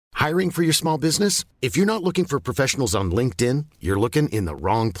Hiring for your small business? If you're not looking for professionals on LinkedIn, you're looking in the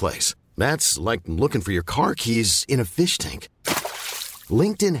wrong place. That's like looking for your car keys in a fish tank.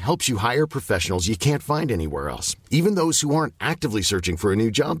 LinkedIn helps you hire professionals you can't find anywhere else, even those who aren't actively searching for a new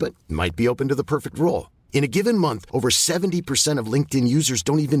job but might be open to the perfect role. In a given month, over 70% of LinkedIn users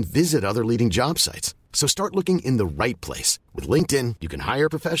don't even visit other leading job sites. So start looking in the right place. With LinkedIn, you can hire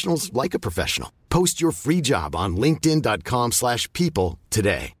professionals like a professional. Post your free job on linkedin.com/people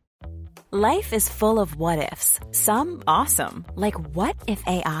today. Life is full of what-ifs. Some awesome, like what if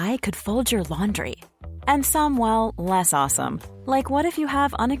AI could fold your laundry? And some, well, less awesome, like what if you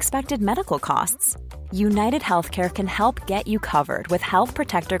have unexpected medical costs? United Healthcare can help get you covered with Health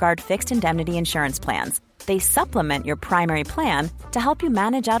Protector Guard fixed indemnity insurance plans. They supplement your primary plan to help you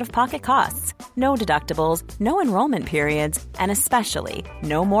manage out-of-pocket costs. No deductibles, no enrollment periods, and especially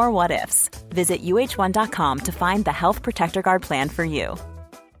no more what-ifs. Visit uh1.com to find the Health Protector Guard plan for you.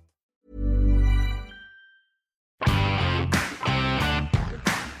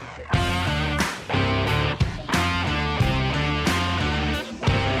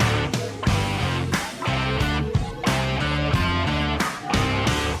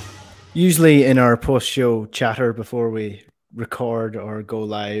 Usually in our post-show chatter before we record or go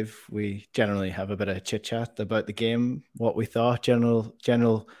live, we generally have a bit of chit-chat about the game, what we thought, general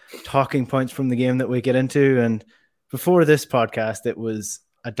talking points from the game that we get into. And before this podcast, it was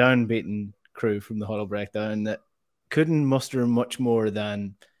a downbeaten crew from the Huddle Breakdown that couldn't muster much more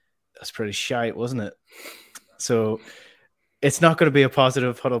than, that's pretty shite, wasn't it? So it's not going to be a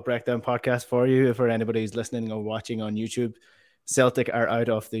positive Huddle Breakdown podcast for you. For anybody who's listening or watching on YouTube, Celtic are out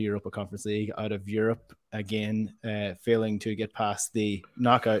of the Europa Conference League, out of Europe again, failing to get past the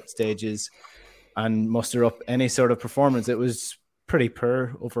knockout stages and muster up any sort of performance. It was pretty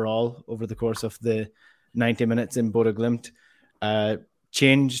poor overall over the course of the 90 minutes in Bodo Glimt.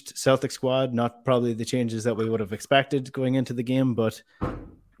 Changed Celtic squad, not probably the changes that we would have expected going into the game, but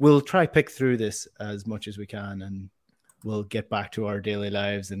we'll try pick through this as much as we can and we'll get back to our daily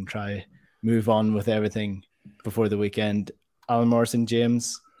lives and try move on with everything before the weekend. Alan Morrison,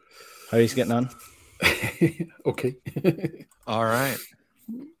 James, how are you getting on? Okay. All right.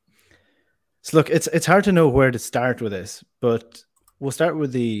 So look, it's hard to know where to start with this, but we'll start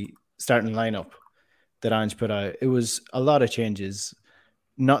with the starting lineup that Ange put out. It was a lot of changes,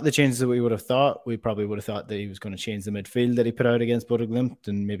 not the changes that we would have thought. We probably would have thought that he was going to change the midfield that he put out against Bodo Glimt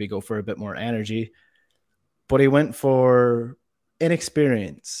and maybe go for a bit more energy. But he went for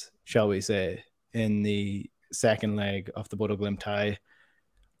inexperience, shall we say, in the second leg of the Bodo Glimt tie.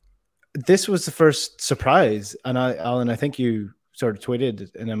 This was the first surprise, and Alan, I think you sort of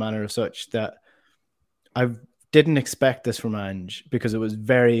tweeted in a manner of such that I didn't expect this from Ange because it was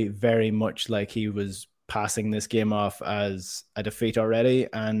very, very much like he was passing this game off as a defeat already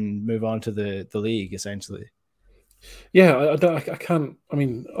and move on to the league, essentially. Yeah, I can't. I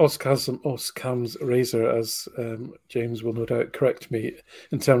mean, Oskarshamns razor, as James will no doubt correct me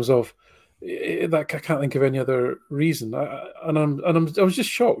in terms of that. I can't think of any other reason. I was just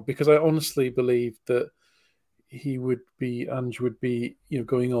shocked because I honestly believed that Ange would be,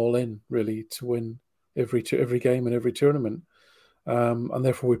 going all in really to win every game and every tournament, and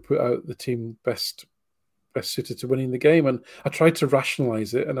therefore we put out the team best suited to winning the game. And I tried to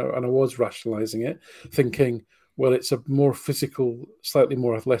rationalize it, and I was rationalizing it, thinking, well, it's a more physical, slightly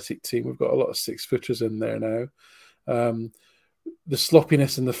more athletic team. We've got a lot of 6-footers in there now. The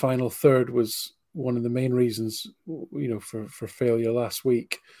sloppiness in the final third was one of the main reasons, for failure last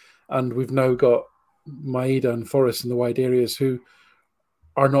week. And we've now got Maeda and Forrest in the wide areas who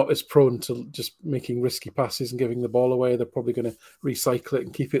are not as prone to just making risky passes and giving the ball away. They're probably going to recycle it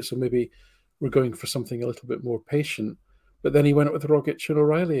and keep it. So maybe we're going for something a little bit more patient. But then he went with Rogic and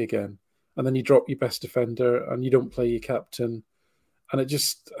O'Reilly again. And then you drop your best defender and you don't play your captain. And I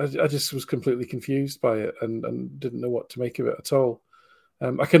just was completely confused by it and didn't know what to make of it at all.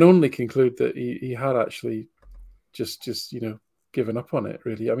 I can only conclude that he had actually just given up on it,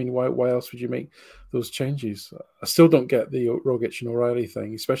 really. I mean, why else would you make those changes? I still don't get the Rogic and O'Reilly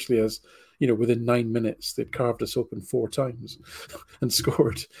thing, especially as, within 9 minutes, they'd carved us open 4 times and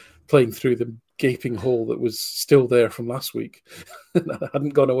scored, playing through the gaping hole that was still there from last week. That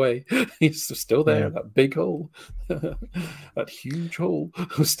hadn't gone away. He's still there, that big hole. That huge hole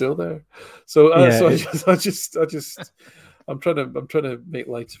was still there. So, I'm trying to make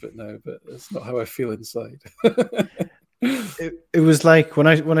light of it now, but it's not how I feel inside. It was like when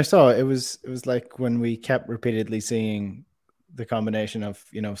I saw it, it was like when we kept repeatedly seeing the combination of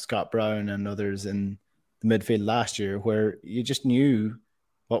Scott Brown and others in the midfield last year, where you just knew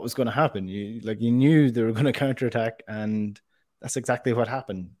what was going to happen. You knew they were going to counterattack, and that's exactly what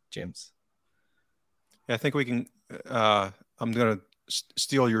happened. James. Yeah, I think we can. I'm going to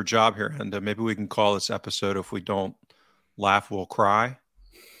steal your job here, and maybe we can call this episode "If We Don't Laugh, We'll Cry,"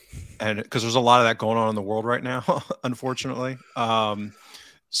 and because there's a lot of that going on in the world right now, unfortunately.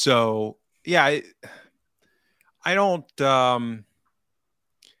 So yeah, I don't.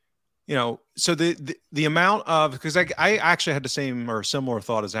 So the amount of, because I actually had the same or similar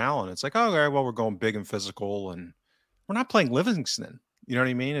thought as Alan. It's like, oh, okay, well, we're going big and physical, and we're not playing Livingston. You know what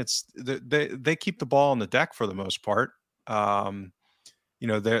I mean? It's they keep the ball on the deck for the most part. The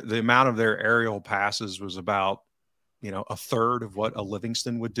amount of their aerial passes was about, a third of what a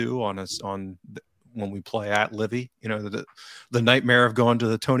Livingston would do when we play at Livy. The nightmare of going to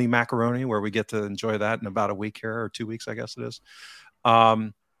the Tony Macaroni, where we get to enjoy that in about a week here, or 2 weeks, I guess it is.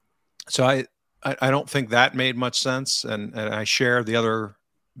 So I don't think that made much sense, and I share the other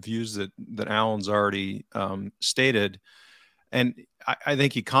views that Alan's already stated, and I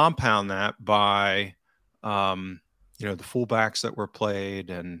think you compound that by the fullbacks that were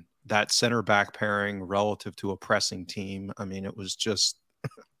played and that center back pairing relative to a pressing team. I mean, it was just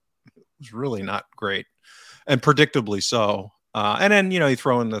it was really not great, and predictably so. And then you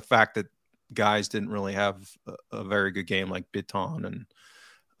throw in the fact that guys didn't really have a very good game, like Bitton,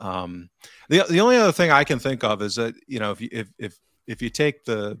 and the only other thing I can think of is that if you take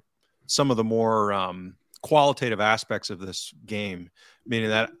some of the more qualitative aspects of this game, meaning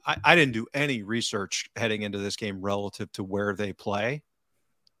that I didn't do any research heading into this game relative to where they play,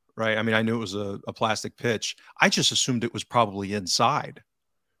 right? I mean, I knew it was a plastic pitch. I just assumed it was probably inside.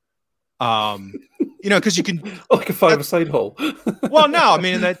 Because you can like a five-a-side hole. Well, no, I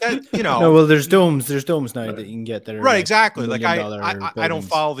mean that No, well, there's domes now that you can get there. Right, exactly. Like I don't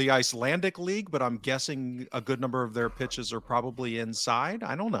follow the Icelandic league, but I'm guessing a good number of their pitches are probably inside.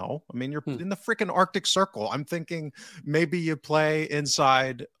 I don't know. I mean, you're in the freaking Arctic Circle. I'm thinking maybe you play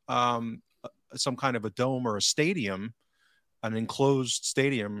inside some kind of a dome or a stadium, an enclosed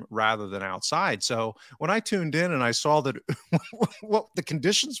stadium, rather than outside. So when I tuned in and I saw that what the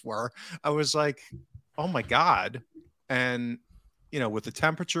conditions were, I was like, oh my God. And, with the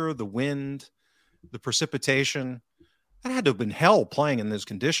temperature, the wind, the precipitation, that had to have been hell playing in those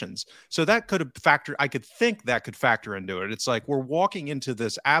conditions. So that could have I could think that could factor into it. It's like, we're walking into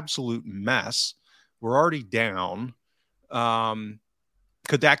this absolute mess. We're already down.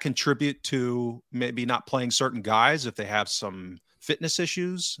 Could that contribute to maybe not playing certain guys if they have some fitness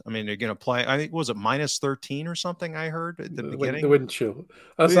issues? I mean, they're going to play, I think, was it -13 or something I heard at the beginning? The wind chill.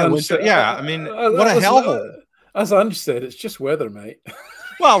 I mean, what a hellhole. As Ange said, it's just weather, mate.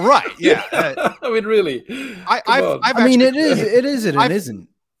 Well, right, yeah. I mean, really. It is and it isn't.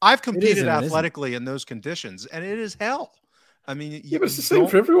 I've competed athletically in those conditions, and it is hell. I mean, but it's the same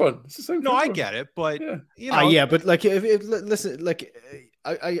for everyone. It's the same. No, I get it, but but like, listen, like,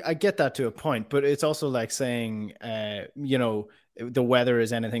 I get that to a point, but it's also like saying, the weather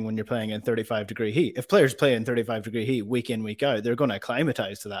is anything when you're playing in 35-degree heat. If players play in 35-degree heat week in, week out, they're going to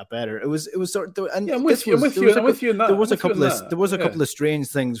acclimatize to that better. It was sort of, and I'm with you. There was a couple of strange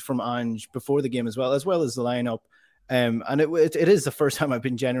things from Ange before the game as well as the lineup. And it is the first time I've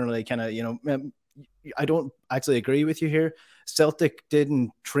been generally kind of, I don't actually agree with you here. Celtic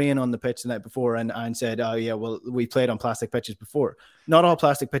didn't train on the pitch the night before and said, oh yeah, well, we played on plastic pitches before. Not all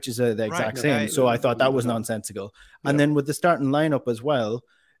plastic pitches are the exact same. So I thought that was nonsensical. Yeah. And then with the starting lineup as well,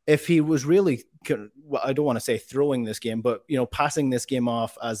 if he was really, well, I don't want to say throwing this game, but passing this game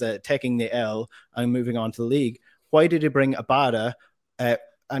off as taking the L and moving on to the league, why did he bring Abada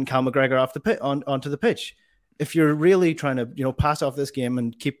and Cal McGregor off the pit onto the pitch? If you're really trying to, pass off this game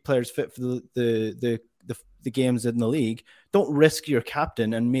and keep players fit for the games in the league, don't risk your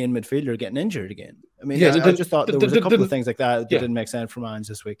captain and main midfielder getting injured again. I mean, I just thought there was a couple of things like that didn't make sense from Ange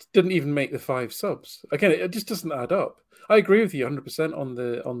this week. Didn't even make the 5 subs. Again, it just doesn't add up. I agree with you 100% on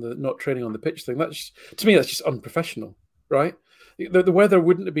the not training on the pitch thing. To me, that's just unprofessional, right? The weather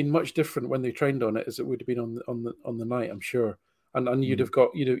wouldn't have been much different when they trained on it as it would have been on the night, I'm sure. And you'd have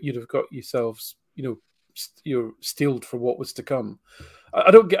got yourselves, you're steeled for what was to come.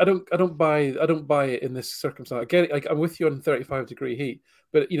 I don't buy it in this circumstance. Again, I'm with you on 35-degree heat,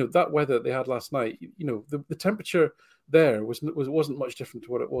 but that weather they had last night, the temperature there wasn't much different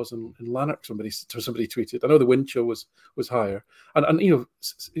to what it was in Lanark. Somebody tweeted. I know the wind chill was higher, and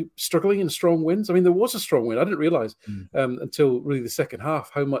struggling in strong winds. I mean, there was a strong wind. I didn't realize until really the second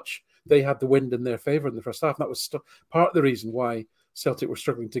half how much they had the wind in their favour in the first half. And that was part of the reason why Celtic were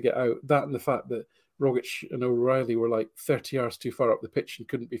struggling to get out. That and the fact that Rogic and O'Reilly were like 30 yards too far up the pitch and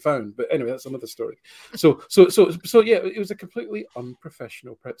couldn't be found. But anyway, that's another story. So yeah, it was a completely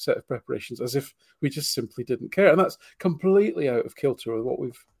unprofessional set of preparations, as if we just simply didn't care. And that's completely out of kilter with what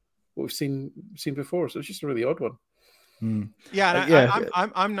what we've seen before. So it's just a really odd one. Yeah,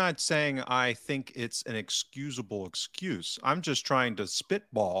 and I'm not saying I think it's an excusable excuse. I'm just trying to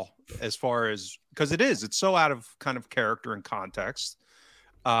spitball as far as, because it's so out of kind of character and context.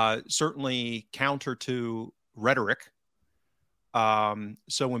 Certainly counter to rhetoric.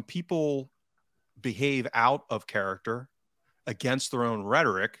 So when people behave out of character against their own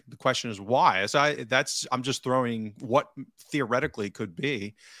rhetoric, the question is why. I'm just throwing what theoretically could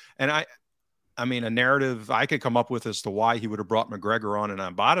be, and I mean, a narrative I could come up with as to why he would have brought McGregor on and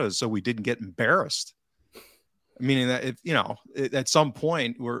Ambata so we didn't get embarrassed. Meaning that at some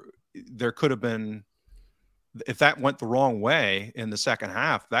point there could have been, if that went the wrong way in the second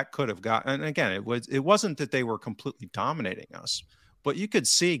half, that could have got. And again, it wasn't that they were completely dominating us, but you could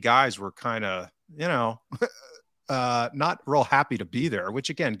see guys were kind of not real happy to be there. Which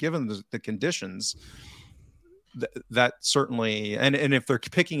again, given the conditions. That certainly, and if they're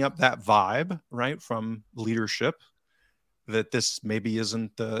picking up that vibe, right, from leadership, that this maybe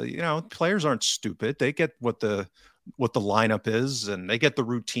isn't players aren't stupid. They get what the lineup is, and they get the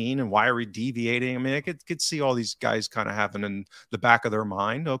routine, and why are we deviating? I mean, I could see all these guys kind of having in the back of their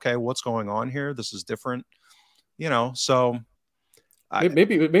mind, okay, what's going on here? This is different, so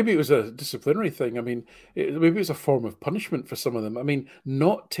maybe it was a disciplinary thing. I mean, maybe it was a form of punishment for some of them. I mean,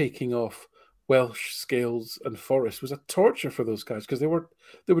 not taking off Welsh, Scales, and Forrest was a torture for those guys because they were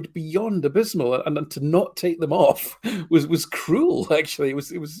beyond abysmal, and to not take them off was cruel. Actually, it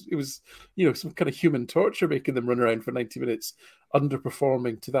was some kind of human torture, making them run around for 90 minutes,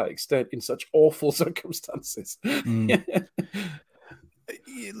 underperforming to that extent in such awful circumstances. Yeah,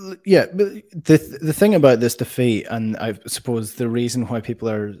 but the thing about this defeat, and I suppose the reason why people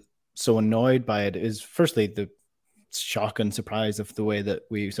are so annoyed by it, is firstly the shock and surprise of the way that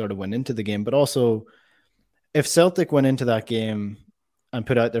we sort of went into the game, but also if Celtic went into that game and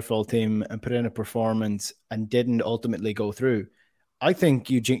put out their full team and put in a performance and didn't ultimately go through, I think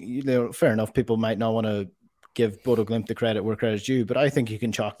fair enough, people might not want to give Bodo Glimt the credit where credit's due, but I think you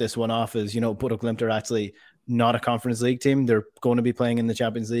can chalk this one off as, Bodo Glimt are actually not a Conference League team. They're going to be playing in the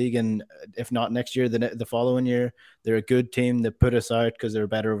Champions League, and if not next year, the following year. They're a good team that put us out because they're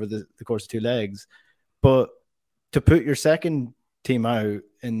better over the course of two legs. But to put your second team out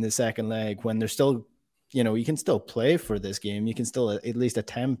in the second leg when they're still, you can still play for this game. You can still at least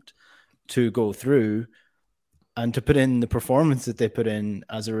attempt to go through, and to put in the performance that they put in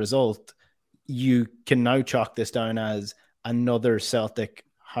as a result, you can now chalk this down as another Celtic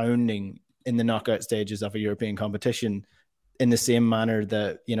hounding in the knockout stages of a European competition, in the same manner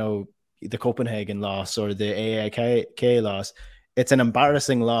that, the Copenhagen loss or the AIK loss. It's an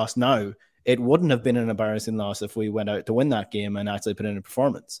embarrassing loss now. It wouldn't have been an embarrassing loss if we went out to win that game and actually put in a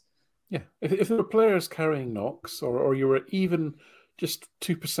performance. Yeah, if there were players carrying knocks, or you were even just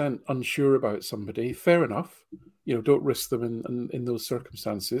 2% unsure about somebody, fair enough. Don't risk them in those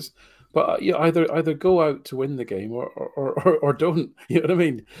circumstances. But either go out to win the game or don't. You know what I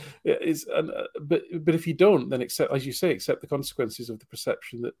mean? But if you don't, then accept the consequences of the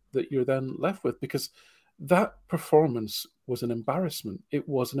perception that you're then left with, because that performance was an embarrassment. It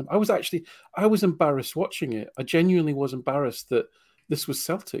wasn't. I was embarrassed watching it. I genuinely was embarrassed that this was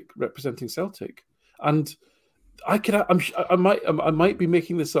Celtic representing Celtic, and I might be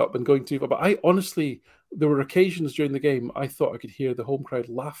making this up and going too far, but I honestly, there were occasions during the game I thought I could hear the home crowd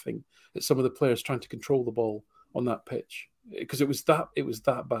laughing at some of the players trying to control the ball on that pitch, because it was that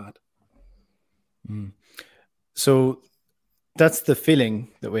bad. So that's the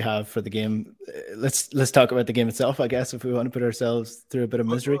feeling that we have for the game. Let's talk about the game itself, I guess, if we want to put ourselves through a bit of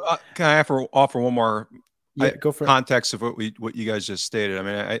misery. Can I offer one more go for context of what you guys just stated? I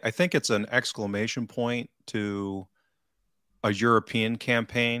mean, I think it's an exclamation point to a European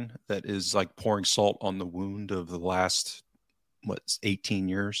campaign that is like pouring salt on the wound of the last 18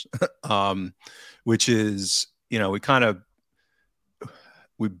 years, which is,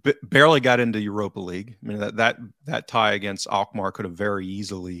 we barely got into Europa League. I mean, that tie against Alkmaar could have very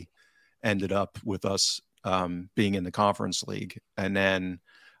easily ended up with us being in the Conference League. And then,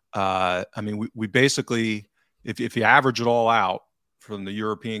 we basically, if you average it all out from the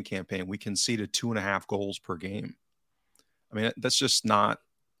European campaign, we conceded 2.5 goals per game. I mean, that's just not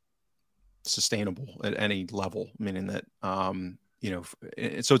sustainable at any level, meaning that,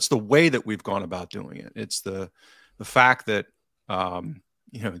 so it's the way that we've gone about doing it. It's the fact that,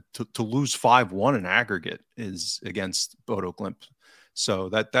 to lose 5-1 in aggregate is against Bodo Glimt. So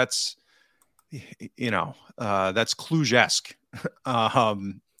that's Cluj-esque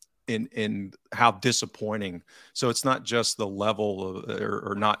in how disappointing. So it's not just the level of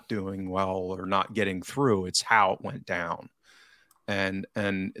or not doing well or not getting through, it's how it went down. and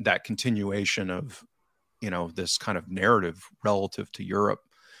that continuation of, this kind of narrative relative to Europe.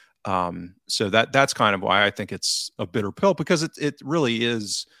 So that's kind of why I think it's a bitter pill, because it really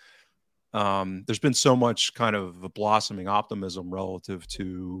is. There's been so much kind of a blossoming optimism relative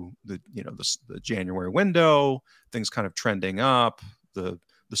to the January window, things kind of trending up, the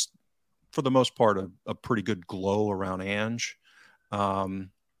for the most part a pretty good glow around Ange,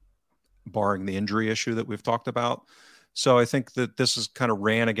 barring the injury issue that we've talked about. So I think that this is kind of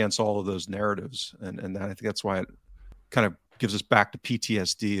ran against all of those narratives, and I think that's why it kind of gives us back to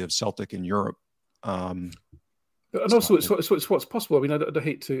PTSD of Celtic in Europe. And also, it's what's possible. I mean, I'd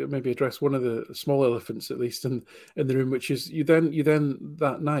hate to maybe address one of the small elephants, at least in the room, which is you then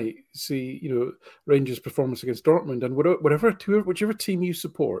that night see Rangers' performance against Dortmund, and whichever team you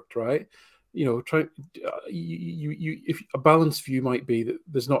support, right? Try if a balanced view might be that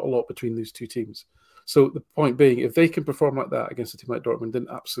there's not a lot between these two teams. So the point being, if they can perform like that against a team like Dortmund, then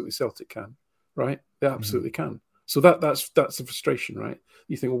absolutely Celtic can, right? They absolutely can. So that's the frustration, right?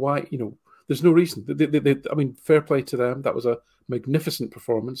 You think, well, why? There's no reason. I mean, fair play to them. That was a magnificent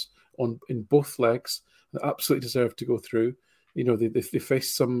performance in both legs. They absolutely deserved to go through. They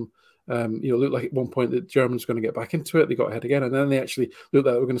faced some. Looked like at one point the Germans were going to get back into it. They got ahead again, and then they actually looked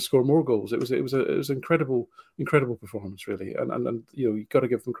like they were going to score more goals. It was an incredible performance, really, and you've got to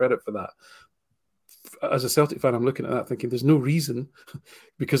give them credit for that. As a Celtic fan, I'm looking at that thinking there's no reason,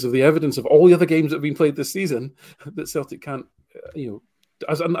 because of the evidence of all the other games that have been played this season, that Celtic can't,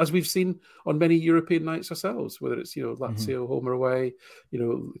 as we've seen on many European nights ourselves, whether it's Lazio home or away,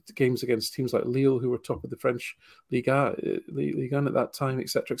 games against teams like Lille, who were top of the French Ligue 1 at that time,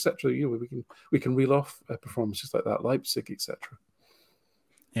 etc., etc. We can reel off performances like that, Leipzig, etc.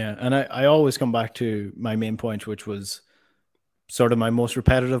 Yeah, and I always come back to my main point, which was sort of my most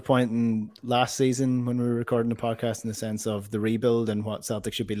repetitive point in last season when we were recording the podcast, in the sense of the rebuild and what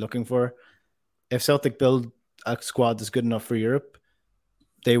Celtic should be looking for. If Celtic build a squad that's good enough for Europe,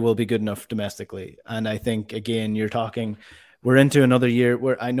 they will be good enough domestically. And I think, again, we're into another year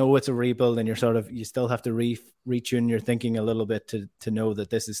where I know it's a rebuild, and you still have to retune your thinking a little bit to know that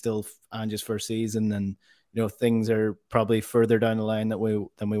this is still Ange's first season, and things are probably further down the line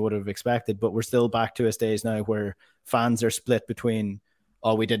than we would have expected. But we're still back to a stage now where fans are split between,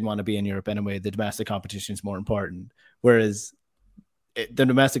 we didn't want to be in Europe anyway, the domestic competition is more important. Whereas the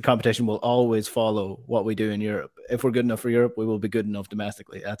domestic competition will always follow what we do in Europe. If we're good enough for Europe, we will be good enough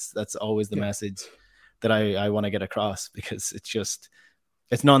domestically. That's always the message that I want to get across, because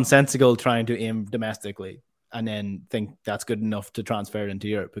it's nonsensical trying to aim domestically and then think that's good enough to transfer into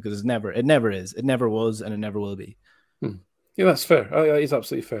Europe, because it never is. It never was, and it never will be. Yeah, that's fair. It's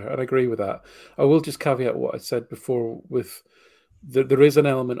absolutely fair. And I agree with that. I will just caveat what I said before with there is an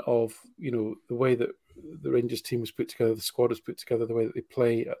element of, the way that the Rangers team was put together, the squad was put together, the way that they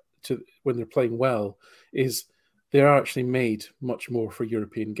play when they're playing well, is they are actually made much more for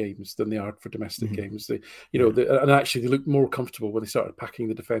European games than they are for domestic games. And actually they look more comfortable when they started packing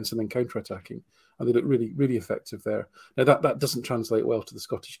the defence and then counter-attacking, and they look really, really effective there. Now that doesn't translate well to the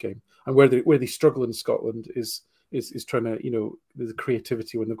Scottish game, and where they struggle in Scotland is trying to, the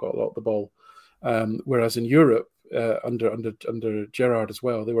creativity when they've got a lot of the ball. Whereas in Europe, under Gerrard as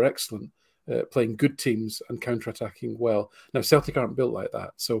well, they were excellent, playing good teams and counter-attacking well. Now Celtic aren't built like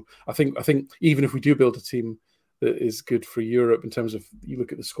that, so I think even if we do build a team that is good for Europe in terms of, you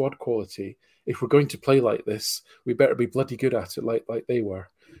look at the squad quality, if we're going to play like this, we better be bloody good at it, like they were,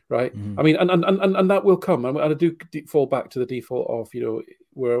 right? I mean, and that will come. And I do fall back to the default of,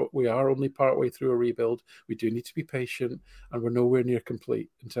 where we are only partway through a rebuild. We do need to be patient, and we're nowhere near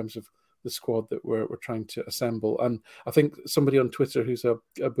complete in terms of the squad that we're trying to assemble. And I think somebody on Twitter who's a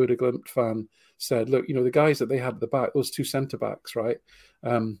Bodø Glimt fan said, look, the guys that they had at the back, those two centre-backs, right?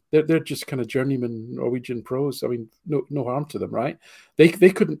 They're just kind of journeyman Norwegian pros. I mean, no harm to them, right? They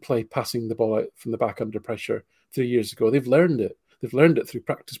couldn't play passing the ball out from the back under pressure 3 years ago. They've learned it. They've learned it through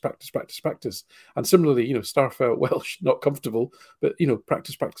practice. And similarly, Starfelt, Welsh, not comfortable, but,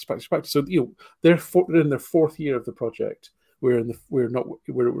 practice. So, they're in their fourth year of the project. We're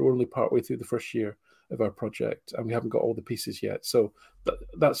only partway through the first year of our project, and we haven't got all the pieces yet. So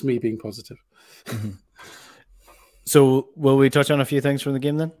that's me being positive. So will we touch on a few things from the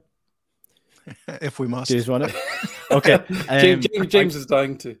game then? If we must. Do you just want it? Okay. James is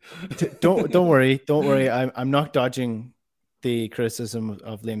dying to. Don't worry. I'm not dodging the criticism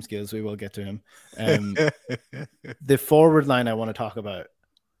of Liam Scales. We will get to him. The forward line I want to talk about.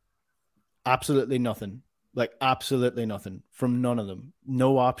 Absolutely nothing. Absolutely nothing from none of them.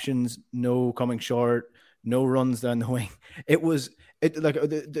 No options, no coming short, no runs down the wing.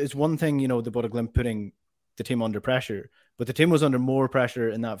 It's one thing, the Bodø Glimt putting the team under pressure, But the team was under more pressure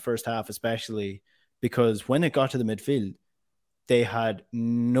in that first half, especially because when it got to the midfield, they had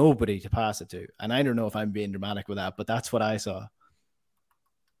nobody to pass it to. And I don't know if I'm being dramatic with that, but that's what I saw.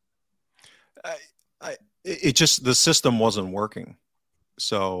 It just, the system wasn't working.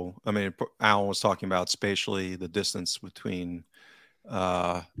 So, I mean, Alan was talking about spatially the distance between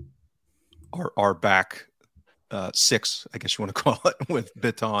our back six, I guess you want to call it, with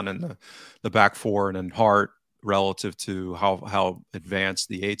Bitton and the back four, and then Hart relative to how advanced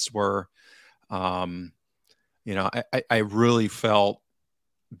the eights were. You know, I really felt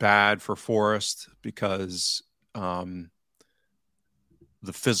bad for Forrest because the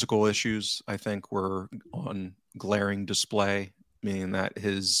physical issues, I think, were on glaring display, meaning that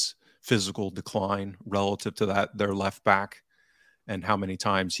his physical decline relative to their left back, and how many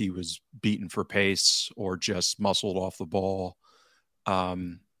times he was beaten for pace or just muscled off the ball.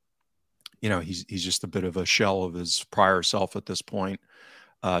 You know, he's just a bit of a shell of his prior self at this point,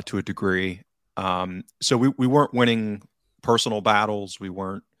 to a degree. So we weren't winning personal battles. We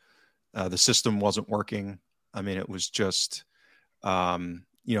weren't, the system wasn't working. I mean, it was just, you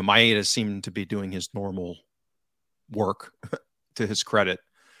know, Maeda seemed to be doing his normal work to his credit.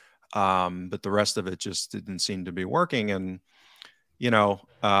 But the rest of it just didn't seem to be working. And, you know,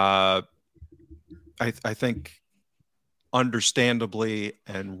 I think understandably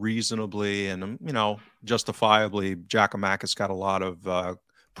and reasonably and, you know, justifiably, Giakoumakis got a lot of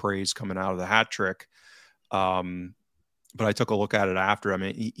praise coming out of the hat trick. But I took a look at it after. I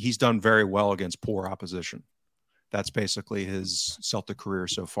mean, he's done very well against poor opposition. That's basically his Celtic career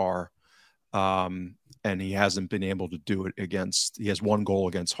so far. And he hasn't been able to do it against, he has one goal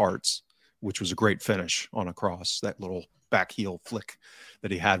against Hearts, which was a great finish on a cross. That little back heel flick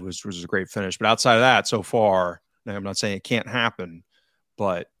that he had was a great finish. But outside of that, so far, now I'm not saying it can't happen,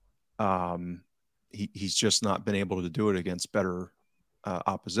 but he's just not been able to do it against better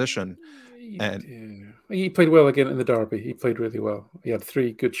opposition. And he played well again in the derby. He played really well. He had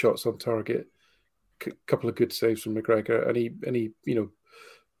 3 good shots on target, a couple of good saves from McGregor, and he you know,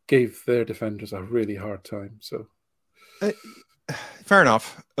 gave their defenders a really hard time. So fair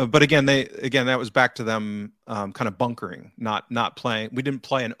enough. But again, that was back to them kind of bunkering, not playing. We didn't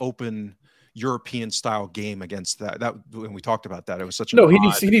play an open European style game against that when we talked about that, it was such a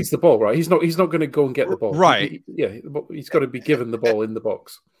he needs the ball, right? He's not going to go and get the ball, right? He's got to be given the ball in the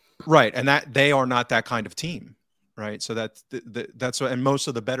box, right? And that they are not that kind of team, right? So that's what, and most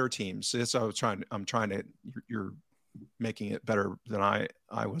of the better teams. It's I'm trying to you're making it better than I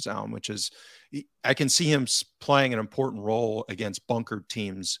was, Alan, which is I can see him playing an important role against bunkered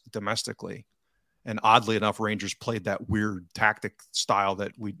teams domestically. And oddly enough, Rangers played that weird tactic style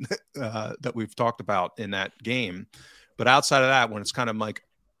that we've talked about in that game. But outside of that, when it's kind of like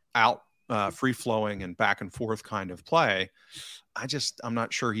out free flowing and back and forth kind of play, I'm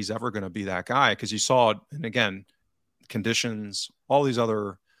not sure he's ever going to be that guy, because you saw, and again, conditions, all these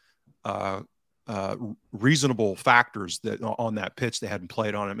other reasonable factors that on that pitch they hadn't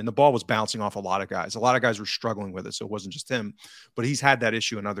played on him, and the ball was bouncing off a lot of guys. A lot of guys were struggling with it, so it wasn't just him. But he's had that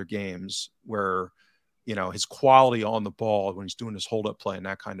issue in other games where, you know, his quality on the ball when he's doing his hold up play and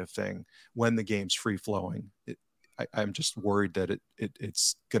that kind of thing, when the game's free flowing, I'm just worried that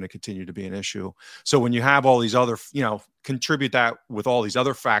it's going to continue to be an issue. So when you have all these other, you know, contribute that with all these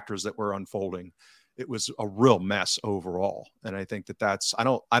other factors that were unfolding, it was a real mess overall. And I think that's, I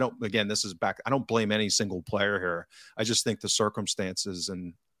don't, again, this is back, I don't blame any single player here. I just think the circumstances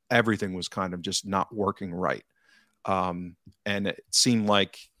and everything was kind of just not working right. And it seemed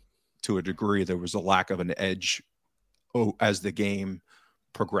like to a degree there was a lack of an edge as the game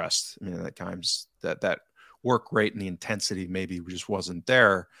progressed. I mean, at times that work rate and the intensity maybe just wasn't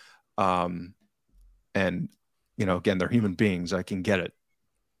there. And, you know, again, they're human beings. I can get it.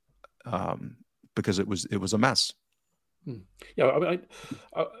 Because it was a mess. Yeah, I mean,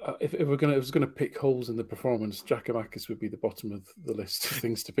 if it was going to pick holes in the performance, Giakoumakis would be the bottom of the list of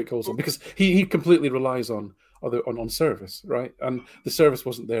things to pick holes on, because he completely relies on service, right? And the service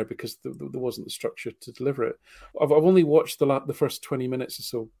wasn't there because there wasn't the structure to deliver it. I've only watched the first 20 minutes or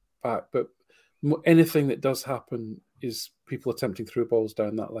so back, but anything that does happen is people attempting through balls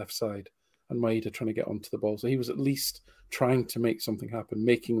down that left side and Maeda trying to get onto the ball. So he was at least trying to make something happen,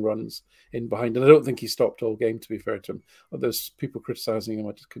 making runs in behind. And I don't think he stopped all game, to be fair to him. There's people criticizing him.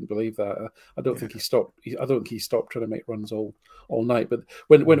 I just couldn't believe that. I don't think he stopped. I don't think he stopped trying to make runs all night. But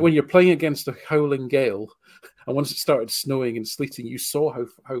when you're playing against a howling gale, and once it started snowing and sleeting, you saw how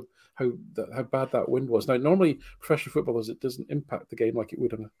bad that wind was. Now, normally professional footballers, it doesn't impact the game like it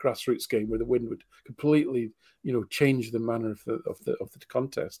would on a grassroots game where the wind would completely, change the manner of the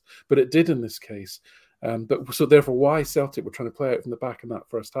contest. But it did in this case. But so therefore, why Celtic were trying to play out from the back in that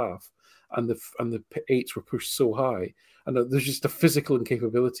first half, and the eights were pushed so high, and there's just a physical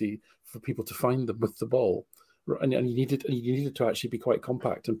incapability for people to find them with the ball, and you needed to actually be quite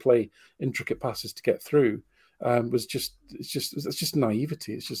compact and play intricate passes to get through. It's just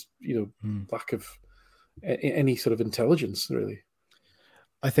naivety. It's just lack of any sort of intelligence, really.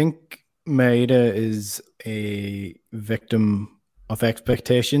 I think Maeda is a victim of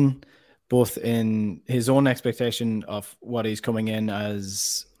expectation, both in his own expectation of what he's coming in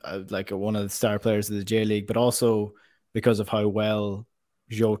as like one of the star players of the J League, but also because of how well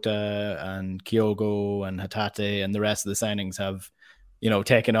Jota and Kyogo and Hatate and the rest of the signings have,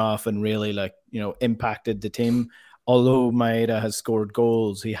 taken off and really impacted the team. Although Maeda has scored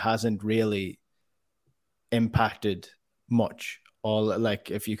goals, he hasn't really impacted much.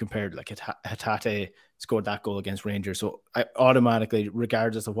 If you compared Hatate scored that goal against Rangers, so I automatically,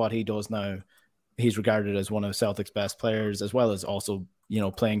 regardless of what he does now, he's regarded as one of Celtic's best players, as well as also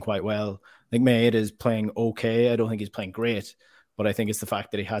playing quite well. I think Maeda is playing okay. I don't think he's playing great, but I think it's the fact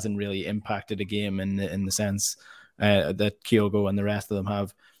that he hasn't really impacted a game in the sense that Kyogo and the rest of them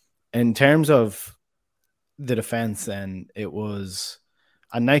have. In terms of the defense, then it was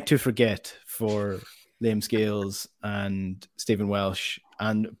a night to forget for Liam Scales and Stephen Welsh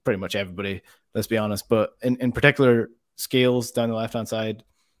and pretty much everybody, let's be honest. But in particular, Scales down the left-hand side,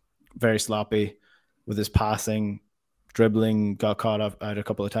 very sloppy with his passing, dribbling, got caught out a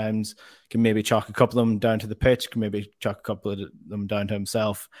couple of times, can maybe chalk a couple of them down to the pitch, can maybe chalk a couple of them down to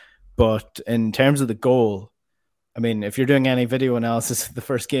himself. But in terms of the goal, I mean, if you're doing any video analysis of the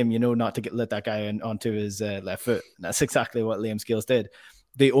first game, not to let that guy onto his left foot. And that's exactly what Liam Scales did.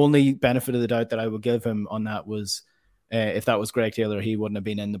 The only benefit of the doubt that I would give him on that was if that was Greg Taylor, he wouldn't have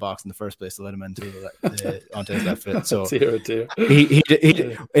been in the box in the first place to let him into onto his left foot. So dear. He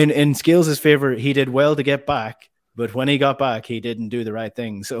in Scales' favor, he did well to get back, but when he got back, he didn't do the right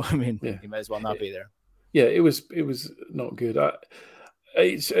thing. So I mean, he might as well not be there. Yeah, it was not good.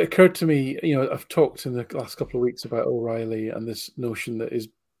 It's occurred to me, I've talked in the last couple of weeks about O'Reilly and this notion that his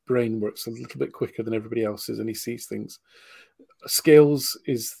brain works a little bit quicker than everybody else's and he sees things. Scales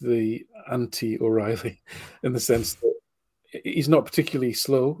is the anti-O'Reilly in the sense that he's not particularly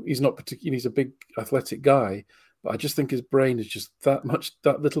slow. He's a big athletic guy, but I just think his brain is just that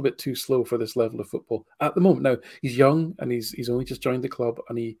little bit too slow for this level of football at the moment. Now, he's young and he's only just joined the club,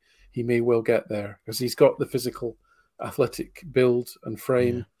 and he may well get there because he's got the physical athletic build and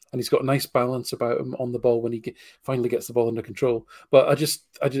frame, and he's got a nice balance about him on the ball when he finally gets the ball under control. But I just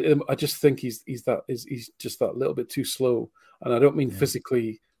think he's just that little bit too slow, and I don't mean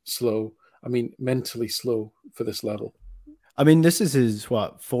physically slow. I mean mentally slow for this level. I mean, this is his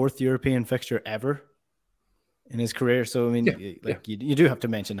fourth European fixture ever in his career. So I mean, you do have to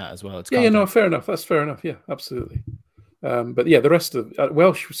mention that as well. It's fair enough. That's fair enough. Yeah, absolutely. But yeah, the rest of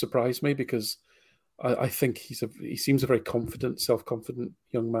Welsh surprised me because I think he seems a very confident, self-confident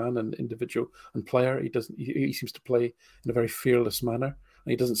young man and individual and player. He seems to play in a very fearless manner, and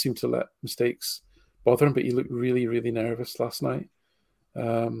he doesn't seem to let mistakes bother him. But he looked really, really nervous last night.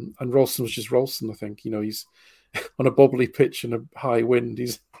 And Ralston was just Ralston. I think he's on a bobbly pitch and a high wind.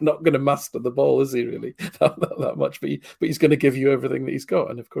 He's not going to master the ball, is he? Really, not that much. But he's going to give you everything that he's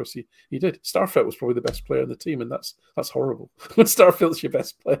got, and of course he did. Starfelt was probably the best player on the team, and that's horrible. When Starfelt's your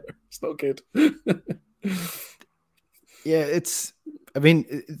best player, it's not good. Yeah, I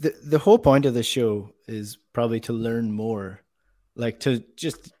mean, the whole point of the show is probably to learn more, to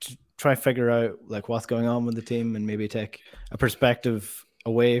try to figure out what's going on with the team and maybe take a perspective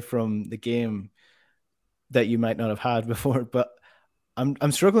away from the game that you might not have had before. But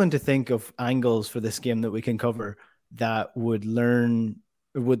I'm struggling to think of angles for this game that we can cover that would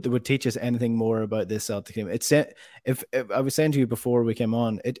teach us anything more about this Celtic team. If I was saying to you before we came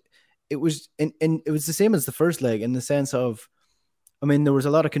on, it was it was the same as the first leg in the sense of, I mean, there was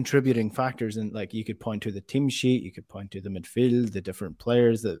a lot of contributing factors, and you could point to the team sheet, you could point to the midfield, the different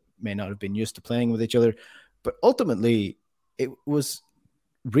players that may not have been used to playing with each other, but ultimately it was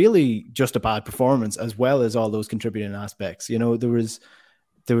really just a bad performance as well as all those contributing aspects. There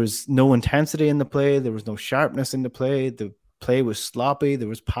was no intensity in the play, there was no sharpness in the play was sloppy, there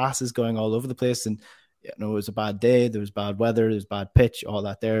was passes going all over the place, and it was a bad day, there was bad weather, there was bad pitch, all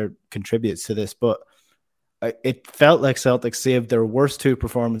that there contributes to this. But it felt like Celtic saved their worst two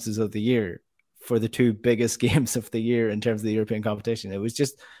performances of the year for the two biggest games of the year in terms of the European competition. It was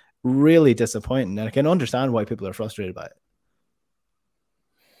just really disappointing, and I can understand why people are frustrated by it.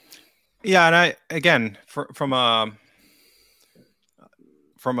 Yeah, and I again from an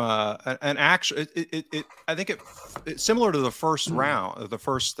actual, I think it's similar to the first round, the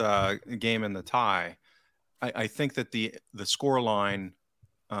first game in the tie. I think that the score line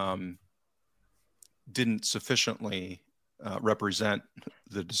didn't sufficiently represent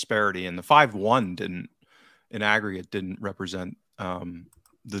the disparity, and the 5-1 in aggregate didn't represent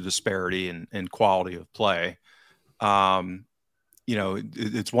the disparity in quality of play.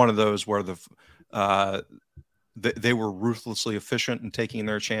 It's one of those where they were ruthlessly efficient in taking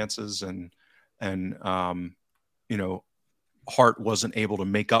their chances, and Hart wasn't able to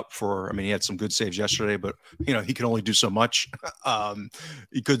make up for. I mean, he had some good saves yesterday, but he can only do so much.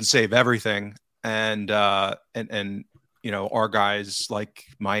 He couldn't save everything, and our guys like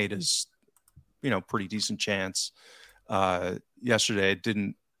Maeda's, pretty decent chance yesterday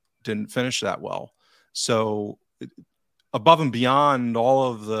didn't finish that well. So above and beyond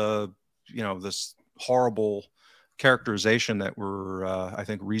all of the this horrible characterization that we're I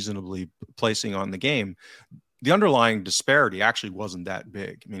think reasonably placing on the game, the underlying disparity actually wasn't that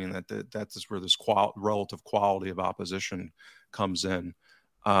big, meaning that's where this relative quality of opposition comes in.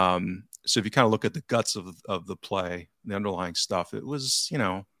 So if you kind of look at the guts of the play, the underlying stuff, it was,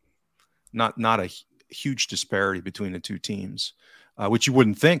 not a huge disparity between the two teams, which you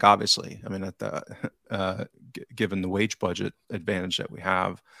wouldn't think, obviously. I mean, given the wage budget advantage that we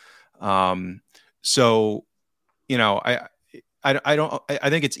have. So, I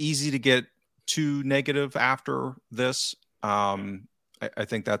think it's easy to get too negative after this. I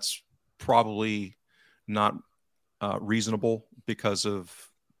think that's probably not reasonable because of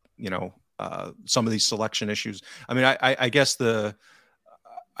some of these selection issues. I mean, I guess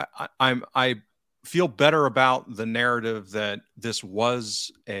I feel better about the narrative that this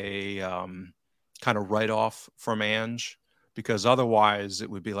was a kind of write-off from Ange, because otherwise it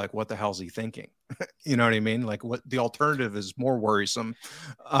would be like, what the hell's he thinking? You know what I mean? Like, what the alternative is more worrisome.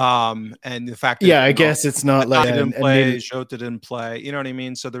 And the fact that, I guess it's not like didn't play, Jota didn't play, you know what I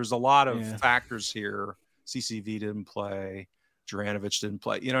mean? So there's a lot of factors here. CCV didn't play, Juranovic didn't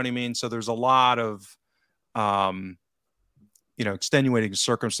play, you know what I mean? So there's a lot of, extenuating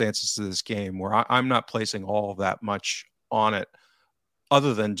circumstances to this game where I'm not placing all of that much on it,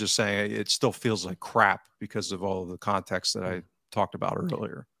 other than just saying it still feels like crap because of all of the context that I talked about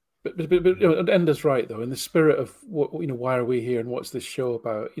earlier. But Enda's right, though, in the spirit of what, why are we here and what's this show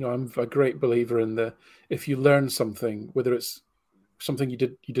about? I'm a great believer in if you learn something, whether it's something you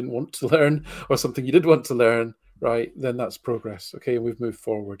didn't want to learn or something you did want to learn, right, then that's progress. Okay, and we've moved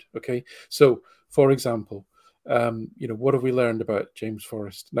forward. Okay, so for example, what have we learned about James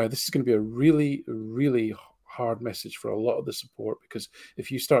Forrest? Now, this is going to be a really, really hard message for a lot of the support, because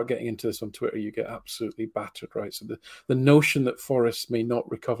if you start getting into this on Twitter, you get absolutely battered, right? So the notion that Forrest may not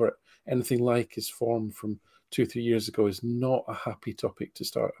recover anything like his form from 2-3 years ago is not a happy topic to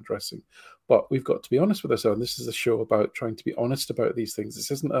start addressing. But we've got to be honest with ourselves. This is a show about trying to be honest about these things.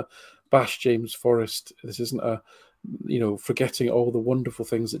 This isn't a bash James Forrest. This isn't a forgetting all the wonderful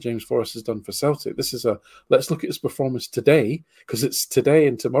things that James Forrest has done for Celtic. This is let's look at his performance today, because it's today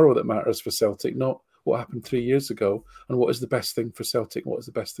and tomorrow that matters for Celtic, not what happened 3 years ago, and what is the best thing for Celtic, what is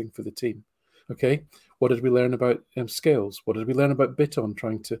the best thing for the team. Okay, what did we learn about Scales? What did we learn about Bitton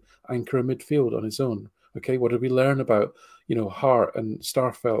trying to anchor a midfield on his own? Okay, what did we learn about Hart and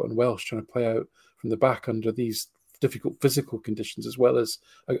Starfelt and Welsh trying to play out from the back under these difficult physical conditions, as well as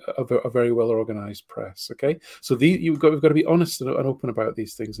a very well organised press? Okay, so we've got to be honest and open about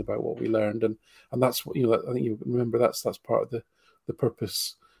these things, about what we learned, and that's what I think you remember. That's part of the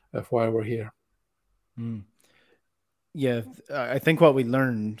purpose of why we're here. Yeah, I think what we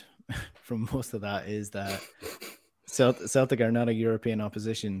learned from most of that is that Celtic are not a European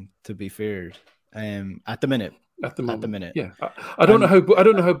opposition to be feared at the minute. At the minute, yeah. I don't know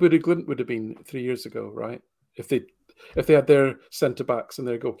how Buda Glint would have been 3 years ago, right? If they had their centre backs and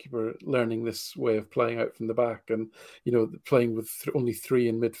their goalkeeper learning this way of playing out from the back, and playing with only three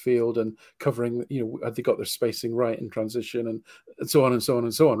in midfield and covering, had they got their spacing right in transition and so on and so on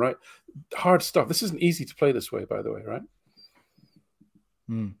and so on, right? Hard stuff. This isn't easy to play this way, by the way, right?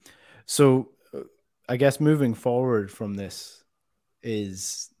 So I guess moving forward from this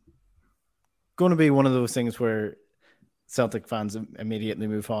is going to be one of those things where Celtic fans immediately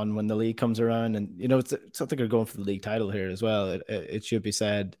move on when the league comes around, and Celtic are going for the league title here as well. It should be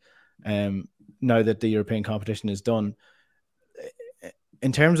said, now that the European competition is done.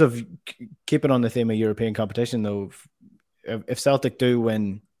 In terms of keeping on the theme of European competition, though, if Celtic do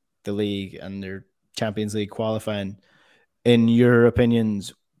win the league and their Champions League qualifying, in your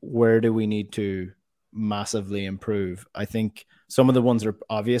opinions, where do we need to massively improve? I think some of the ones are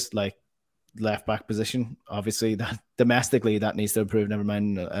obvious, like left back position. Obviously, that domestically that needs to improve, never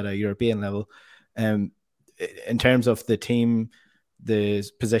mind at a European level. In terms of the team, the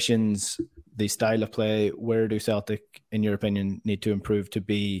positions, the style of play, where do Celtic, in your opinion, need to improve to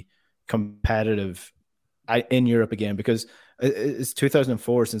be competitive in Europe again? Because it's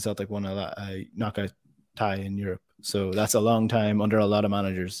 2004 since Celtic won a knockout tie in Europe. So that's a long time under a lot of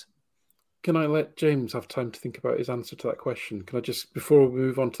managers. Can I let James have time to think about his answer to that question? Can I just, before we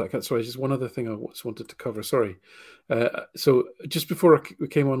move on to that, sorry, just one other thing I just wanted to cover. Sorry. So just before we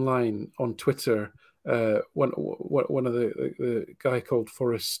came online on Twitter, one of the guy called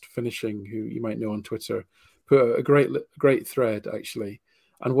Forest Finishing, who you might know on Twitter, put a great thread actually.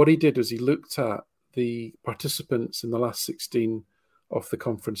 And what he did was he looked at the participants in the last 16 of the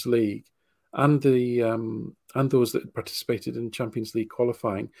Conference League and those that participated in Champions League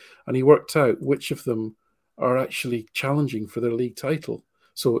qualifying, and he worked out which of them are actually challenging for their league title.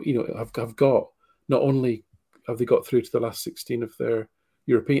 So, have got, not only have they got through to the last 16 of their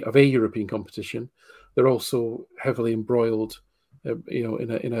European competition, they're also heavily embroiled,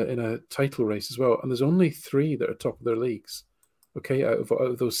 in a title race as well. And there's only 3 that are top of their leagues, okay, out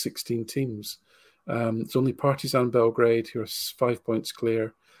of those 16 teams. It's only Partizan Belgrade, who are 5 points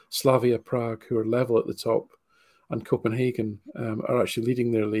clear, Slavia Prague, who are level at the top, and Copenhagen are actually leading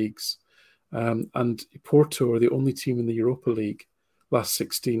their leagues. And Porto are the only team in the Europa League, last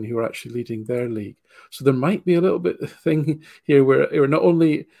 16, who are actually leading their league. So there might be a little bit of thing here where not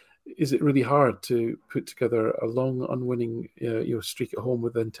only is it really hard to put together a long unwinning streak at home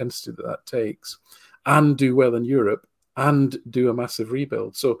with the intensity that takes, and do well in Europe, and do a massive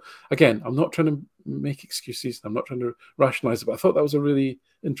rebuild. So again, I'm not trying to make excuses. I'm not trying to rationalize it, but I thought that was a really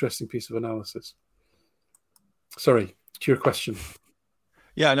interesting piece of analysis. Sorry, to your question.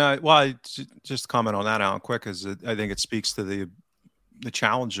 Yeah, no, well, I just comment on that, Alan, quick, is I think it speaks to the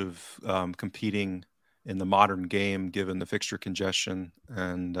challenge of competing in the modern game, given the fixture congestion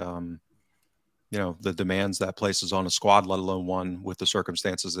and the demands that places on a squad, let alone one with the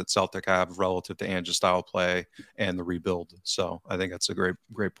circumstances that Celtic have relative to Ange's style play and the rebuild. So I think that's a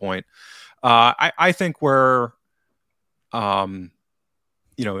great point. I think where, in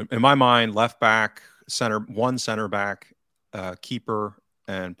my mind, left back, one center back, keeper,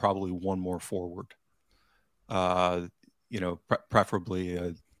 and probably one more forward.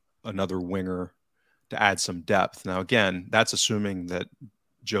 Preferably another winger to add some depth. Now, again, that's assuming that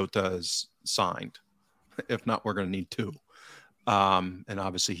Jota is signed. If not, we're going to need 2. And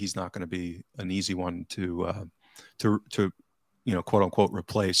obviously he's not going to be an easy one to quote unquote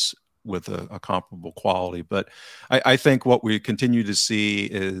replace with a comparable quality. But I think what we continue to see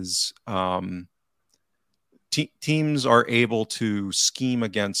is teams are able to scheme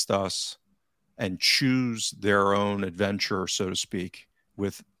against us and choose their own adventure, so to speak,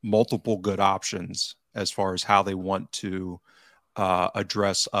 with multiple good options as far as how they want to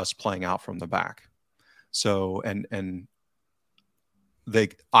address us playing out from the back. So, and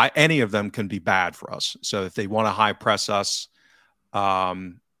any of them can be bad for us. So if they want to high press us,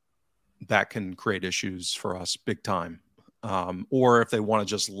 that can create issues for us big time. Or if they want to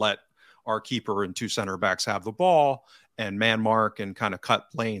just let our keeper and 2 center backs have the ball and man mark and kind of cut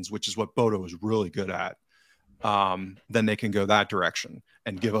lanes, which is what Bodo is really good at, then they can go that direction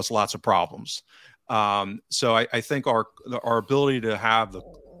and give us lots of problems. So I think our ability to have the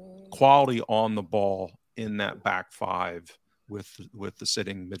quality on the ball in that back 5 with the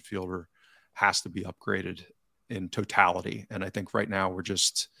sitting midfielder has to be upgraded in totality. And I think right now we're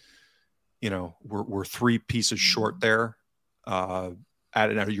just, we're 3 pieces short there at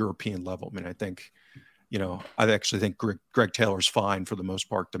a European level. I mean, I think, I actually think Greg Taylor's fine for the most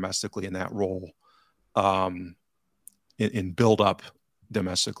part domestically in that role, in build up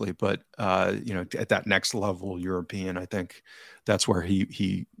domestically, but at that next level European, I think that's where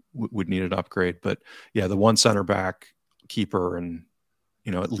he would need an upgrade. But yeah, the 1 center back, keeper, and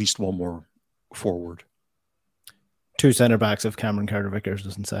at least 1 more forward. 2 center backs if Cameron Carter-Vickers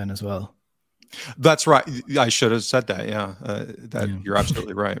doesn't sign as well. That's right. I should have said that. Yeah, you're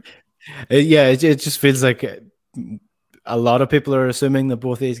absolutely right. It just feels like a lot of people are assuming that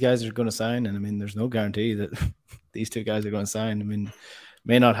both these guys are going to sign, and I mean, there's no guarantee that these 2 guys are going to sign. I mean, it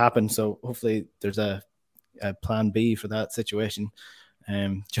may not happen. So hopefully there's a plan B for that situation.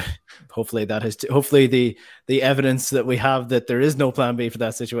 Hopefully the evidence that we have that there is no plan B for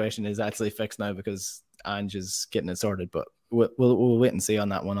that situation is actually fixed now, because Ange is getting it sorted. But we'll wait and see on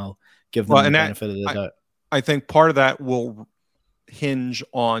that one. I'll give them the benefit of the doubt. I think part of that will hinge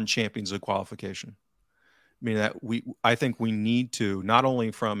on Champions League qualification. I mean, I think we need to, not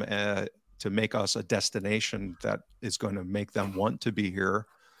only to make us a destination that is going to make them want to be here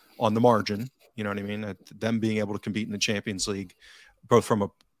on the margin, you know what I mean? Them being able to compete in the Champions League, both from a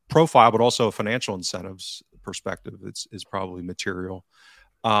profile, but also financial incentives perspective is probably material.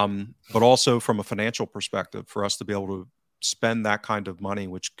 But also from a financial perspective, for us to be able to spend that kind of money,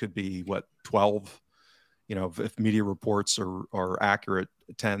 which could be 12, if media reports are accurate,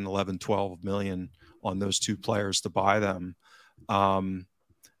 10, 11, 12 million on those two players to buy them.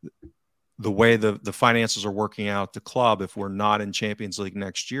 The way the finances are working out the club, if we're not in Champions League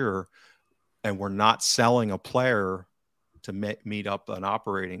next year and we're not selling a player to meet up an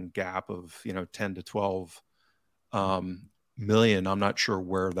operating gap of 10 to 12 million, I'm not sure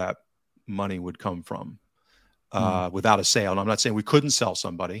where that money would come from without a sale. And I'm not saying we couldn't sell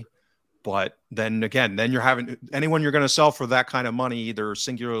somebody, but then again, you're having anyone you're going to sell for that kind of money, either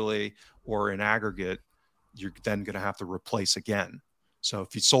singularly or in aggregate, you're then going to have to replace again. So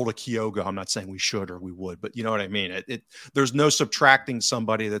if you sold a Kyogo, I'm not saying we should or we would, but you know what I mean? There's no subtracting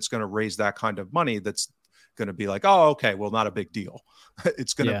somebody that's going to raise that kind of money that's going to be like, oh, okay, well, not a big deal.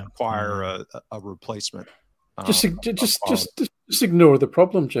 It's going to require a replacement. Just ignore the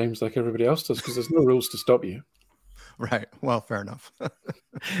problem, James, like everybody else does, because there's no rules to stop you. Right. Well, fair enough.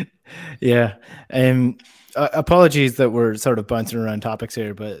 Yeah. Apologies that we're sort of bouncing around topics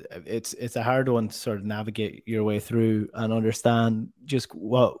here, but it's a hard one to sort of navigate your way through and understand just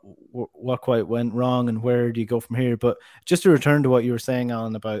what quite went wrong and where do you go from here. But just to return to what you were saying,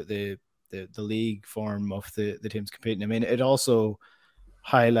 Alan, about the league form of the teams competing, I mean, it also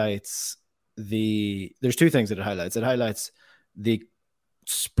highlights there's two things that it highlights. It highlights the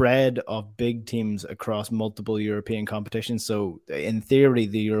spread of big teams across multiple European competitions. So in theory,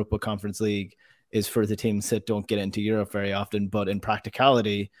 the Europa Conference League is for the teams that don't get into Europe very often, but in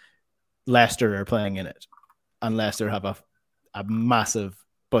practicality, Leicester are playing in it, and Leicester have a massive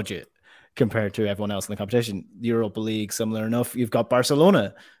budget compared to everyone else in the competition. The Europa League, similar enough. You've got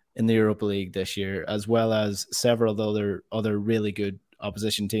Barcelona in the Europa League this year, as well as several other really good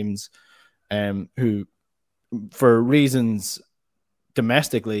opposition teams who, for reasons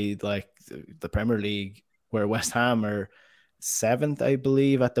domestically, like the Premier League, where West Ham are 7th, I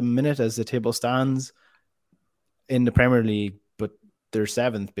believe, at the minute as the table stands in the Premier League, but they're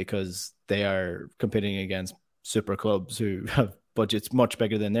 7th because they are competing against super clubs who have budgets much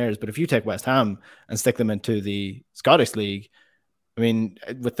bigger than theirs. But if you take West Ham and stick them into the Scottish League, I mean,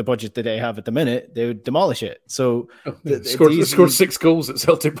 with the budget that they have at the minute, they would demolish it. So scored 6 goals at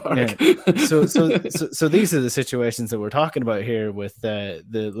Celtic Park. Yeah. So these are the situations that we're talking about here with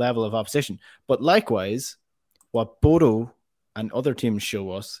the level of opposition. But likewise, what Bodo and other teams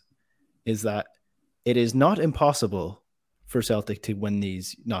show us is that it is not impossible for Celtic to win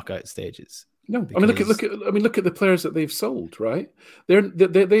these knockout stages. No, I mean look at the players that they've sold. Right,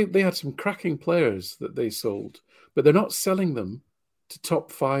 they had some cracking players that they sold, but they're not selling them to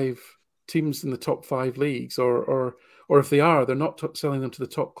top 5 teams in the top 5 leagues, or if they are, they're not selling them to the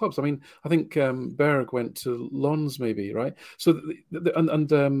top clubs. I mean, I think Berg went to Lens, maybe, right? So I can't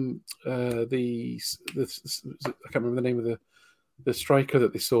remember the name of the striker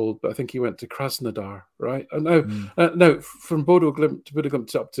that they sold, but I think he went to Krasnodar, right? And now from Bodo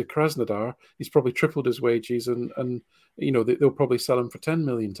Glimt up to Krasnodar, he's probably tripled his wages, and they'll probably sell him for 10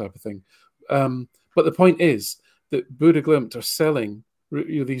 million type of thing. But the point is that Bodo Glimt are selling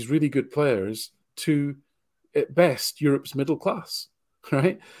these really good players to, at best, Europe's middle class,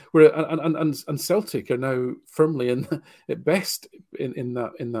 right? And Celtic are now firmly at best in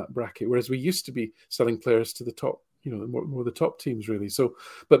that bracket, whereas we used to be selling players to the top, more the top teams, really. So,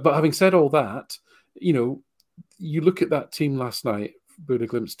 but having said all that, you look at that team last night, Bodo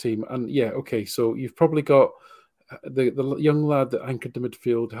Glimt's team, and yeah, okay, so you've probably got the young lad that anchored the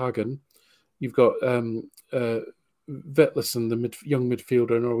midfield, Hagen. You've got Vetlesen, the young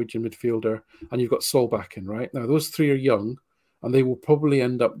midfielder, Norwegian midfielder, and you've got Solbakken, right? Now, those 3 are young, and they will probably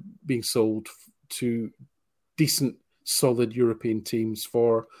end up being sold to decent, solid European teams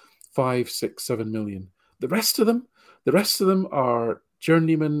for 5, 6, 7 million. The rest of them are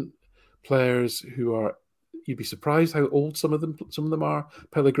journeyman players who are, you'd be surprised how old some of them are.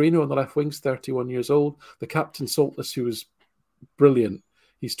 Pellegrino on the left wing's 31 years old. The captain, Saltless, who was brilliant,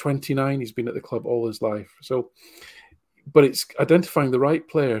 he's 29. He's been at the club all his life. So, but it's identifying the right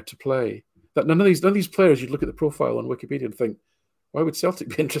player to play. That none of these players, you'd look at the profile on Wikipedia and think, why would Celtic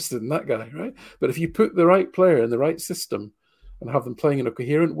be interested in that guy, right? But if you put the right player in the right system and have them playing in a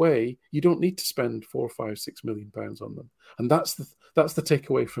coherent way, you don't need to spend 4, 5, 6 million pounds on them. And that's the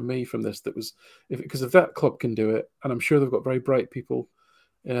takeaway from me from this. Because if that club can do it, and I'm sure they've got very bright people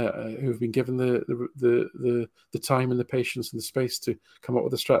who've been given the time and the patience and the space to come up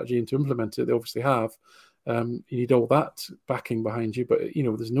with a strategy and to implement it. They obviously have. You need all that backing behind you, but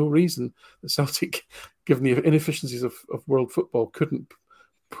there's no reason that Celtic, given the inefficiencies of world football, couldn't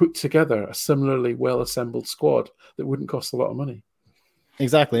put together a similarly well-assembled squad that wouldn't cost a lot of money.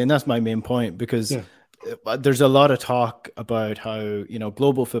 Exactly, and that's my main point, because there's a lot of talk about how, you know,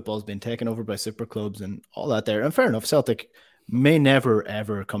 global football has been taken over by super clubs and all that there. And fair enough, Celtic may never,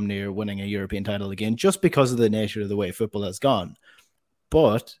 ever come near winning a European title again just because of the nature of the way football has gone.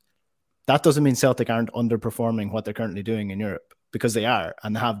 But that doesn't mean Celtic aren't underperforming what they're currently doing in Europe, because they are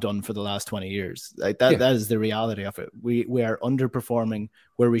and have done for the last 20 years. Like that is the reality of it. We are underperforming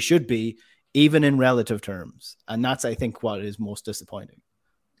where we should be, even in relative terms. And that's, I think, what is most disappointing.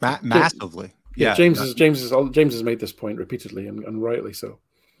 Massively. Yeah, James has made this point repeatedly and rightly so.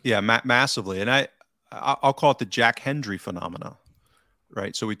 Yeah, massively. And I'll call it the Jack Hendry phenomena,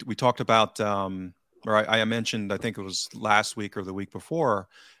 right? So we talked about, or I mentioned, I think it was last week or the week before,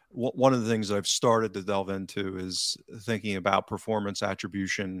 one of the things that I've started to delve into is thinking about performance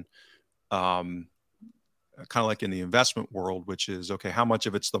attribution, kind of like in the investment world, which is, okay, how much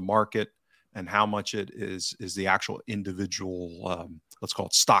of it's the market and how much it is the actual individual, let's call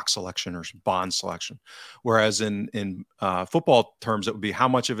it stock selection or bond selection. Whereas in football terms, it would be how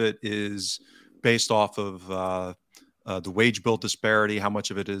much of it is based off of the wage bill disparity, how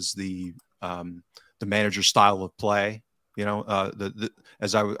much of it is the manager's style of play. You know,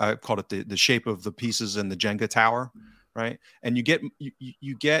 as I called it, the shape of the pieces in the Jenga tower, right? And you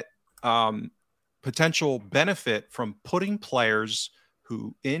get potential benefit from putting players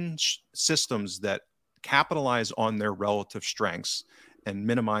who in systems that capitalize on their relative strengths and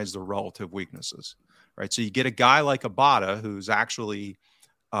minimize their relative weaknesses, right? So you get a guy like Abada, who's actually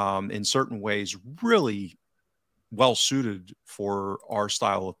in certain ways really well suited for our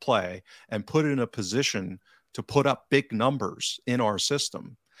style of play, and put in a position to put up big numbers in our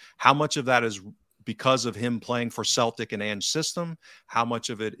system. How much of that is because of him playing for Celtic and Ange system? How much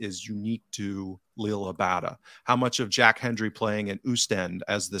of it is unique to Liel Abada? How much of Jack Hendry playing at Ostend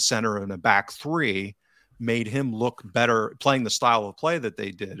as the center in a back three made him look better playing the style of play that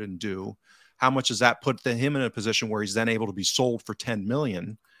they did and do? How much does that put him in a position where he's then able to be sold for 10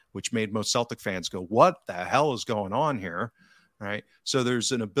 million, which made most Celtic fans go, what the hell is going on here? Right. So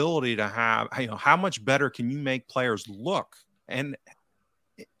there's an ability to have, you know, how much better can you make players look, and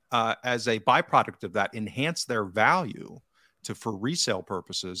as a byproduct of that, enhance their value for resale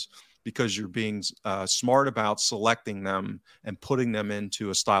purposes, because you're being smart about selecting them and putting them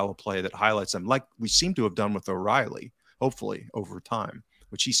into a style of play that highlights them, like we seem to have done with O'Reilly, hopefully over time,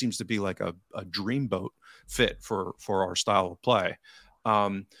 which he seems to be like a dreamboat fit for our style of play.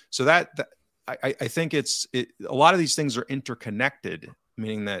 So that I think a lot of these things are interconnected,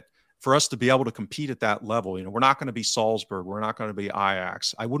 meaning that for us to be able to compete at that level, you know, we're not going to be Salzburg, we're not going to be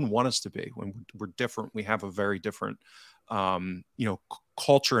Ajax. I wouldn't want us to be. When we're different, we have a very different,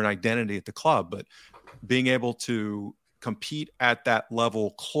 culture and identity at the club. But being able to compete at that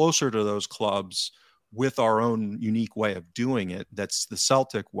level closer to those clubs with our own unique way of doing it, that's the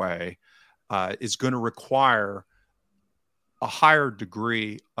Celtic way, is going to require a higher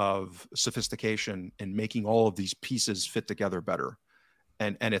degree of sophistication in making all of these pieces fit together better.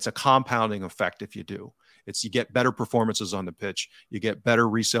 And it's a compounding effect if you do. You get better performances on the pitch, you get better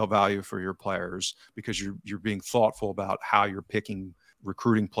resale value for your players, because you're being thoughtful about how you're picking,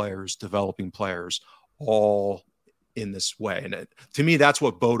 recruiting players, developing players, all in this way. And to me, that's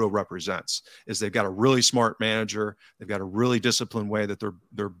what Bodo represents, is they've got a really smart manager, they've got a really disciplined way that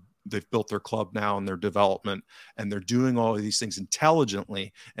they've built their club now and their development, and they're doing all of these things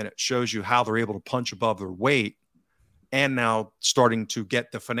intelligently. And it shows you how they're able to punch above their weight, and now starting to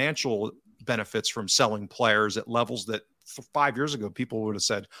get the financial benefits from selling players at levels that 5 years ago, people would have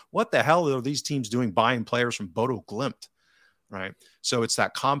said, what the hell are these teams doing buying players from Bodo Glimt? Right. So it's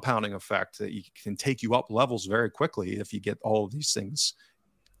that compounding effect that you can take you up levels very quickly if you get all of these things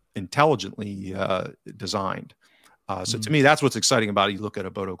intelligently designed. So to me, that's what's exciting about it. You look at a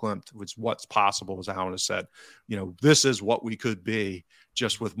Bodo Glimt, which what's possible, as Alan has said, you know, this is what we could be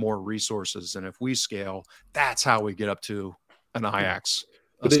just with more resources. And if we scale, that's how we get up to an Ajax.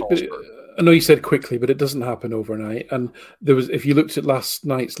 But I know you said quickly, but it doesn't happen overnight. And there was, if you looked at last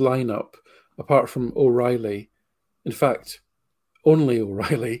night's lineup, apart from O'Reilly, in fact, only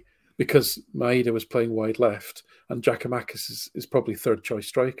O'Reilly, because Maeda was playing wide left and Giakoumakis is probably third choice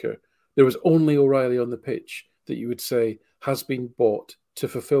striker. There was only O'Reilly on the pitch that you would say has been bought to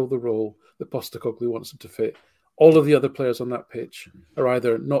fulfill the role that Postecoglou wants him to fit. All of the other players on that pitch are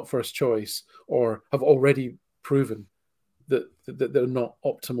either not first choice or have already proven that they're not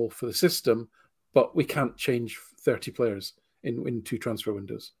optimal for the system, but we can't change 30 players in 2 transfer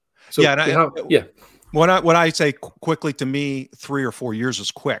windows. So When I say quickly, to me, 3 or 4 years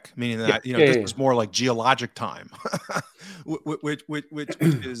is quick, meaning that this is more like geologic time, which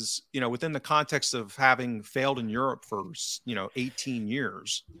is within the context of having failed in Europe for 18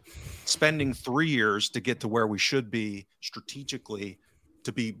 years, spending 3 years to get to where we should be strategically,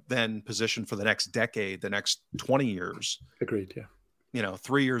 to be then positioned for the next decade, the next 20 years. Agreed. Yeah.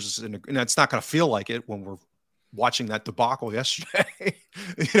 3 years, and it's not going to feel like it when we're watching that debacle yesterday.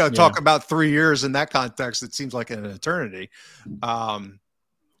 Talk about 3 years in that context, it seems like an eternity.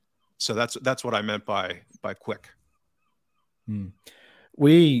 So that's what I meant by quick.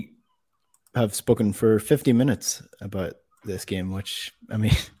 We have spoken for 50 minutes about this game, which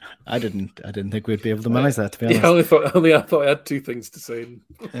I didn't think we'd be able to manage that, to be honest. I thought I had 2 things to say.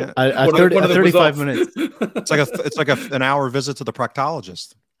 Yeah. At 35 minutes. It's like an hour visit to the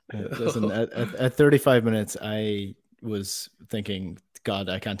proctologist. Listen, at 35 minutes, I was thinking, God,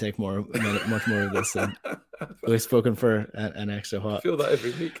 I can't take much more of this. And we've spoken for an extra while. I feel that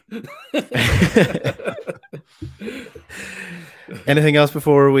every week. Anything else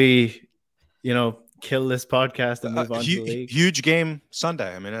before we, kill this podcast and move on to the league? Huge game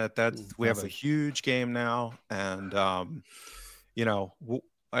Sunday. We have a huge game now, and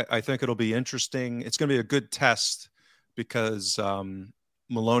I think it'll be interesting. It's going to be a good test because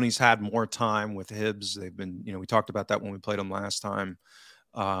Maloney's had more time with Hibs. They've been, we talked about that when we played them last time.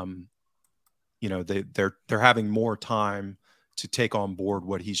 They're having more time to take on board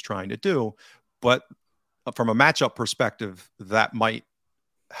what he's trying to do. But from a matchup perspective, that might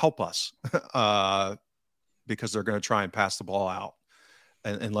help us because they're going to try and pass the ball out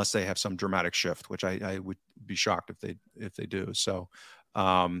unless they have some dramatic shift, which I would be shocked if they do. So,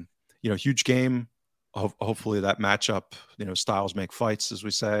 huge game. Hopefully that matchup, styles make fights, as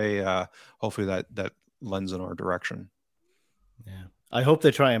we say. Hopefully that lends in our direction. Yeah, I hope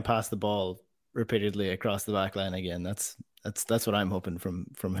they try and pass the ball repeatedly across the back line again. That's what I'm hoping from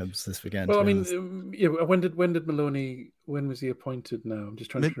Hibs this weekend. Well, when did Maloney? When was he appointed? Now I'm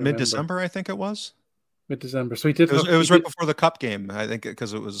just trying to remember. Mid-December, I think it was. Mid-December. So he did. It was right before the Cup game, I think,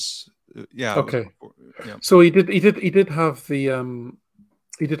 because it was. Yeah. Okay. Yeah. So he did have the.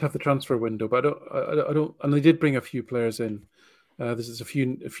 He did have the transfer window, but I don't, and they did bring a few players in. There's a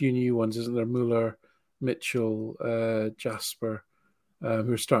few new ones, isn't there? Muller, Mitchell, Jasper,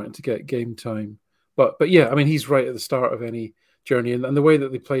 who are starting to get game time. But yeah, he's right at the start of any journey, and the way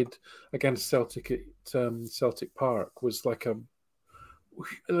that they played against Celtic at Celtic Park was like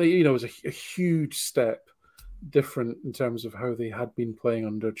it was a huge step different in terms of how they had been playing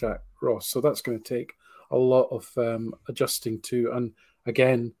under Jack Ross. So that's going to take a lot of adjusting to, and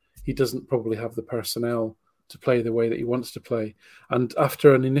again, he doesn't probably have the personnel to play the way that he wants to play. And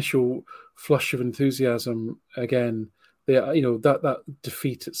after an initial flush of enthusiasm, again, that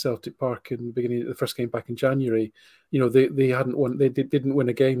defeat at Celtic Park in the beginning of the first game back in January, they hadn't won. They didn't win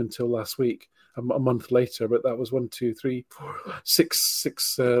a game until last week, a month later. But that was 1, 2, 3, 4,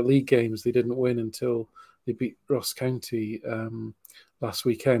 6 league games they didn't win until they beat Ross County last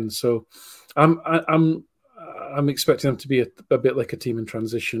weekend. So I'm expecting them to be a bit like a team in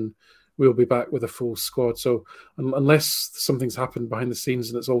transition. We'll be back with a full squad. So unless something's happened behind the scenes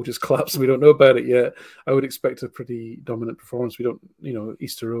and it's all just collapsed and we don't know about it yet, I would expect a pretty dominant performance. We don't,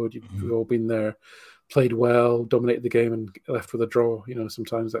 Easter Road, we've all been there, played well, dominated the game and left with a draw.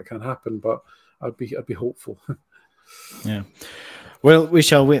 Sometimes that can happen, but I'd be hopeful. Yeah. Well, we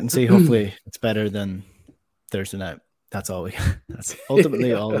shall wait and see. Hopefully it's better than Thursday night. That's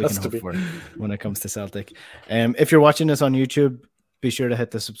ultimately all we can hope for when it comes to Celtic. If you're watching this on YouTube, be sure to hit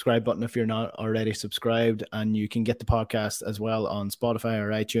the subscribe button if you're not already subscribed, and you can get the podcast as well on Spotify or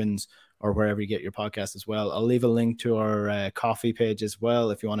iTunes or wherever you get your podcast as well. I'll leave a link to our coffee page as well.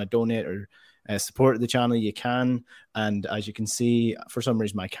 If you want to donate or support the channel, you can. And as you can see, for some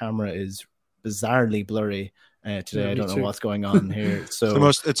reason, my camera is bizarrely blurry today. I don't know what's going on here. So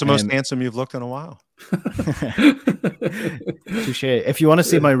it's the most handsome you've looked in a while. Touche. If you want to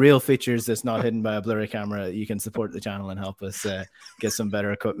see my real features that's not hidden by a blurry camera, you can support the channel and help us get some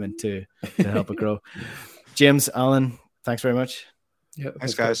better equipment to help it grow. James, Alan, thanks very much. Yeah,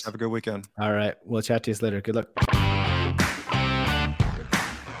 thanks guys. Have a good weekend. All right, we'll chat to you later. Good luck.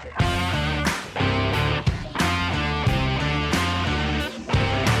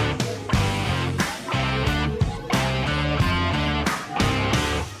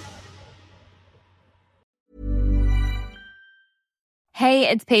 Hey,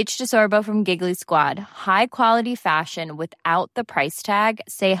 it's Paige DeSorbo from Giggly Squad. High quality fashion without the price tag.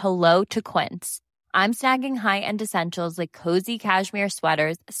 Say hello to Quince. I'm snagging high-end essentials like cozy cashmere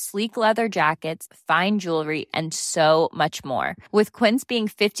sweaters, sleek leather jackets, fine jewelry, and so much more. With Quince being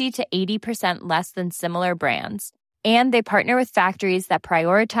 50 to 80% less than similar brands. And they partner with factories that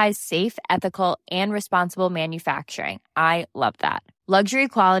prioritize safe, ethical, and responsible manufacturing. I love that. Luxury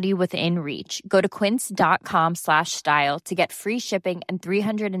quality within reach. Go to quince.com/style to get free shipping and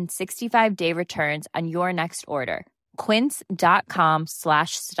 365-day returns on your next order.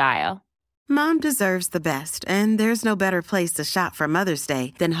 Quince.com/style. Mom deserves the best, and there's no better place to shop for Mother's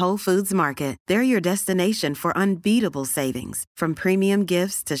Day than Whole Foods Market. They're your destination for unbeatable savings, from premium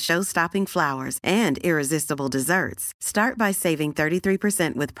gifts to show-stopping flowers and irresistible desserts. Start by saving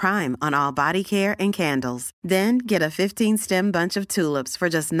 33% with Prime on all body care and candles. Then get a 15-stem bunch of tulips for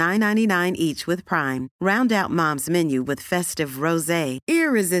just $9.99 each with Prime. Round out Mom's menu with festive rosé,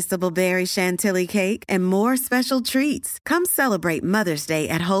 irresistible berry chantilly cake, and more special treats. Come celebrate Mother's Day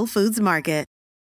at Whole Foods Market.